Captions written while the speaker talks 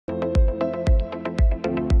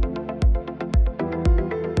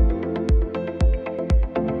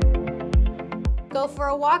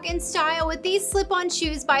a walk in style with these slip-on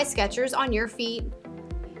shoes by Skechers on your feet.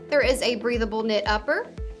 There is a breathable knit upper.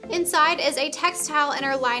 Inside is a textile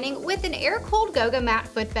inner lining with an air-cooled Goga mat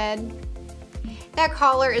footbed. That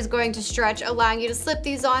collar is going to stretch, allowing you to slip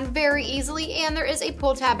these on very easily, and there is a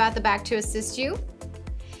pull tab at the back to assist you.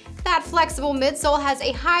 That flexible midsole has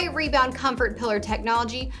a high-rebound comfort pillar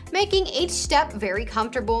technology, making each step very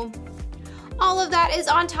comfortable. All of that is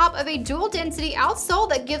on top of a dual-density outsole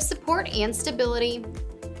that gives support and stability.